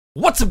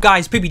What's up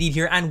guys, PPD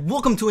here and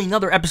welcome to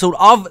another episode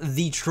of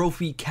the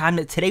Trophy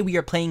Cabinet. Today we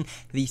are playing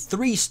the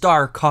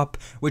 3-star cup,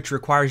 which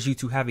requires you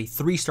to have a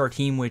 3-star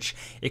team, which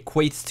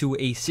equates to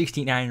a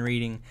 69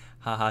 rating,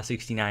 haha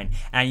 69,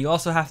 and you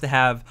also have to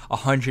have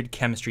 100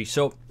 chemistry.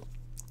 So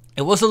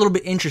it was a little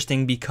bit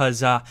interesting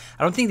because I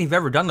don't think they've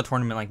ever done a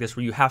tournament like this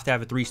where you have to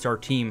have a 3-star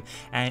team,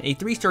 and a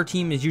 3-star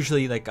team is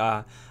usually like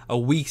a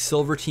weak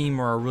silver team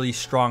or a really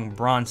strong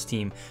bronze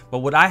team. But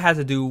what I had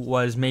to do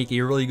was make a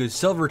really good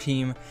silver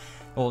team.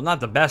 Well, not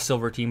the best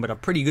silver team, but a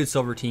pretty good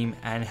silver team,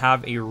 and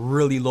have a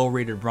really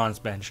low-rated bronze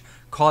bench.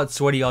 Call it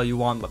sweaty all you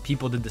want, but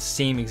people did the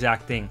same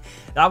exact thing.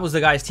 That was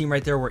the guy's team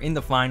right there. We're in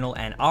the final,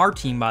 and our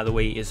team, by the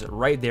way, is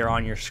right there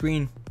on your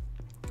screen.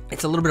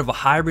 It's a little bit of a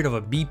hybrid of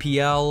a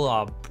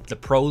BPL, the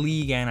Pro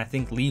League, and I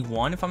think League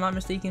One, if I'm not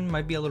mistaken.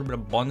 Might be a little bit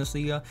of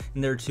Bundesliga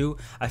in there too.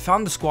 I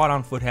found the squad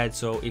on Foothead,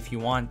 so if you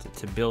want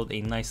to build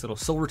a nice little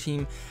silver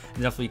team,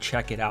 definitely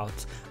check it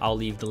out. I'll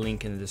leave the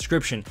link in the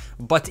description.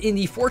 But in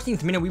the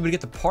 14th minute, we would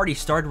get the party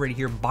started right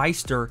here.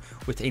 Beister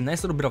with a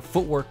nice little bit of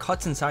footwork,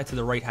 cuts inside to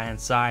the right-hand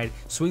side,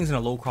 swings in a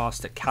low cross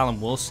to Callum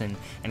Wilson,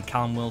 and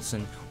Callum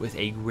Wilson with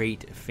a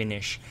great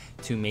finish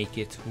to make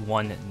it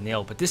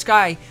 1-0. But this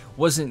guy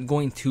wasn't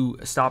going to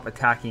stop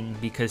attacking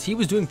because he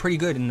was doing pretty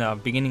good in the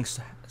beginning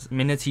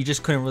minutes. He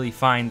just couldn't really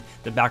find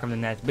the back of the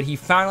net, but he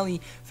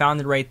finally found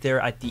it right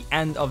there at the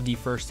end of the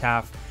first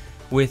half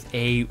with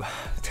a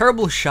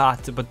terrible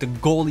shot, but the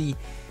goalie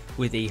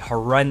with a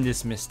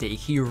horrendous mistake.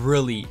 He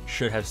really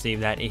should have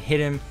saved that. It hit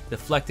him,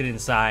 deflected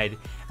inside,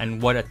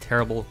 and what a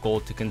terrible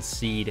goal to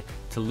concede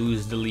to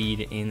lose the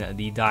lead in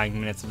the dying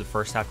minutes of the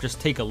first half.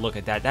 Just take a look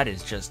at that. That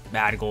is just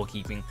bad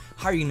goalkeeping.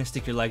 How are you going to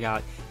stick your leg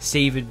out,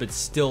 save it, but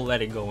still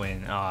let it go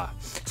in?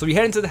 So we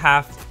head into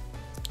the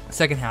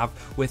second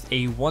half with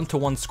a 1-1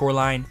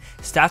 scoreline.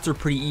 Stats are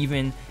pretty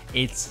even.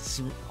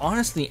 It's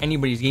honestly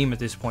anybody's game at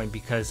this point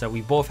because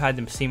we both had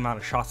the same amount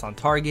of shots on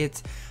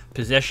target.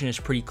 Possession is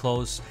pretty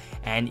close,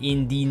 and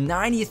in the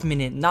 90th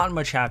minute, not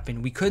much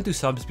happened. We couldn't do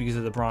subs because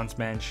of the bronze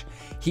bench.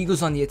 He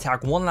goes on the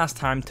attack one last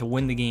time to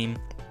win the game.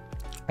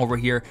 Over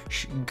here,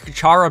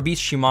 Chara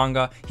beats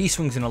Shimanga. He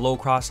swings in a low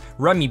cross.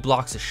 Remy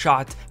blocks a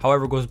shot,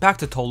 however, goes back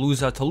to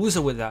Toluza.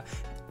 Toluza with a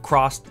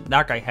cross.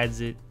 That guy heads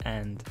it,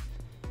 and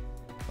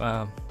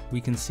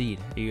we concede.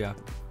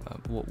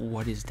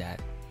 What is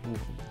that?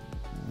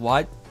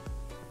 What?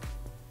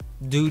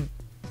 Dude,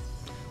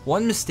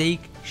 one mistake,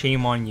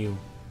 shame on you.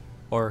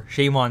 Or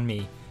shame on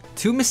me.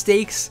 2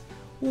 mistakes?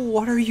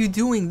 What are you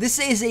doing? This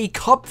is a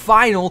cup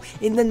final.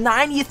 In the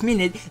 90th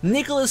minute,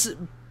 Nicholas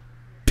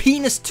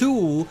Penis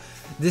 2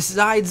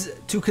 decides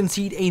to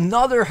concede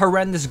another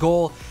horrendous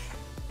goal.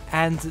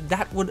 And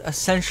that would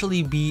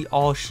essentially be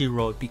all she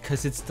wrote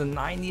because it's the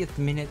 90th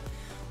minute.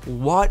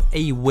 What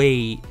a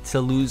way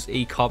to lose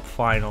a cup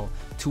final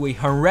to a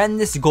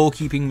horrendous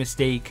goalkeeping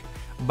mistake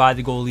by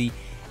the goalie.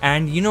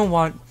 And you know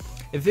what?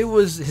 If it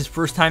was his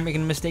first time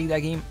making a mistake that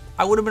game,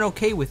 I would have been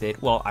okay with it.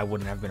 Well, I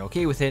wouldn't have been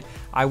okay with it.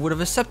 I would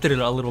have accepted it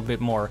a little bit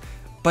more.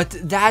 But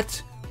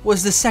that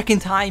was the second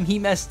time he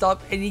messed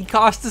up and he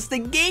cost us the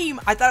game.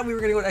 I thought we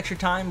were going to go to extra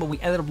time, but we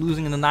ended up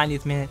losing in the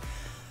 90th minute.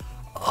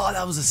 Oh,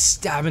 that was a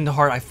stab in the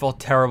heart. I felt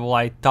terrible.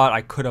 I thought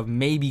I could have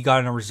maybe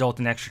gotten a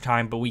result in extra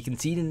time, but we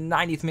conceded in the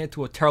 90th minute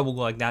to a terrible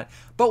goal like that.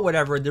 But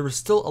whatever, there was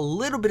still a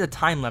little bit of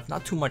time left,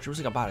 not too much. It was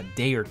like about a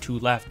day or two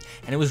left,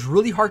 and it was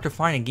really hard to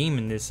find a game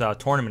in this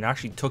tournament. It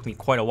actually took me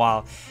quite a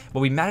while,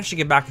 but we managed to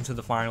get back into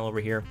the final over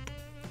here.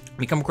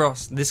 We come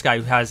across this guy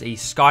who has a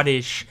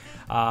Scottish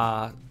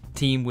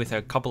team with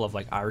a couple of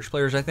like Irish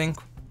players, I think.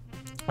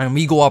 And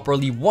we go up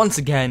early once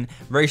again,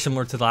 very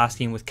similar to the last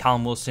game with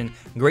Callum Wilson.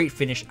 Great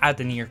finish at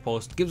the near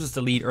post, gives us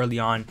the lead early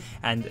on,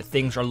 and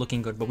things are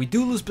looking good. But we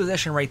do lose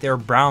possession right there.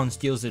 Brown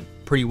steals it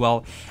pretty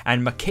well,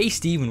 and McKay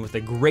Steven with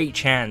a great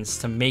chance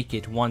to make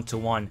it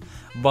 1-1.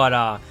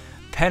 But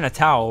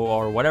Penatao,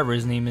 or whatever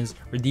his name is,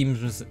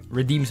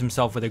 redeems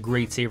himself with a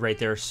great save right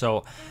there.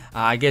 So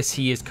I guess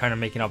he is kind of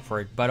making up for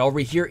it. But over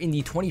here in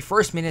the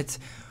 21st minute,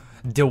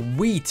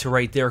 DeWeat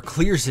right there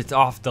clears it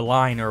off the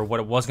line, or what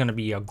it was going to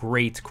be a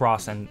great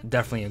cross and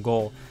definitely a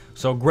goal.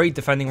 So great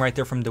defending right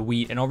there from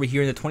DeWeat. And over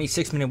here in the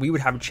 26th minute, we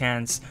would have a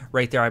chance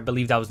right there. I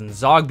believe that was in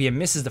Zogbia.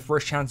 Misses the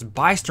first chance.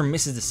 Beister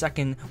misses the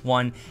second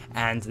one,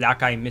 and that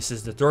guy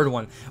misses the third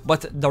one.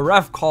 But the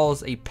ref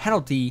calls a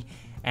penalty,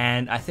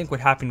 and I think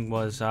what happened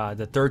was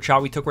the third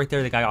shot we took right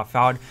there, the guy got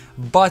fouled.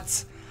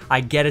 But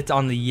I get it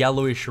on the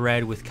yellowish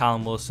red with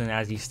Callum Wilson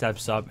as he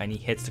steps up and he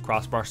hits the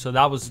crossbar. So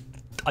that was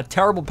a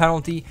terrible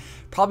penalty,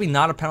 probably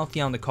not a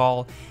penalty on the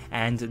call,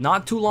 and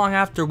not too long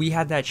after we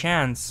had that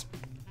chance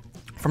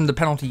from the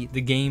penalty, the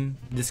game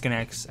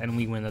disconnects and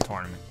we win the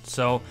tournament.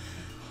 So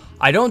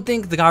I don't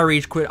think the guy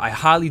rage quit. I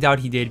highly doubt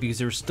he did because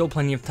there was still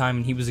plenty of time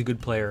and he was a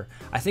good player.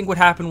 I think what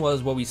happened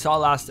was what we saw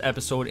last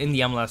episode in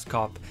the MLS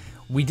Cup.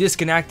 We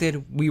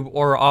disconnected, we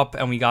were up,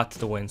 and we got to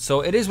the win.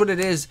 So it is what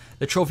it is.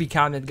 The Trophy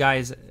Cabinet,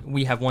 guys,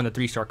 we have won the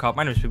 3-star cup.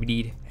 My name is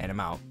PPD, and I'm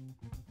out.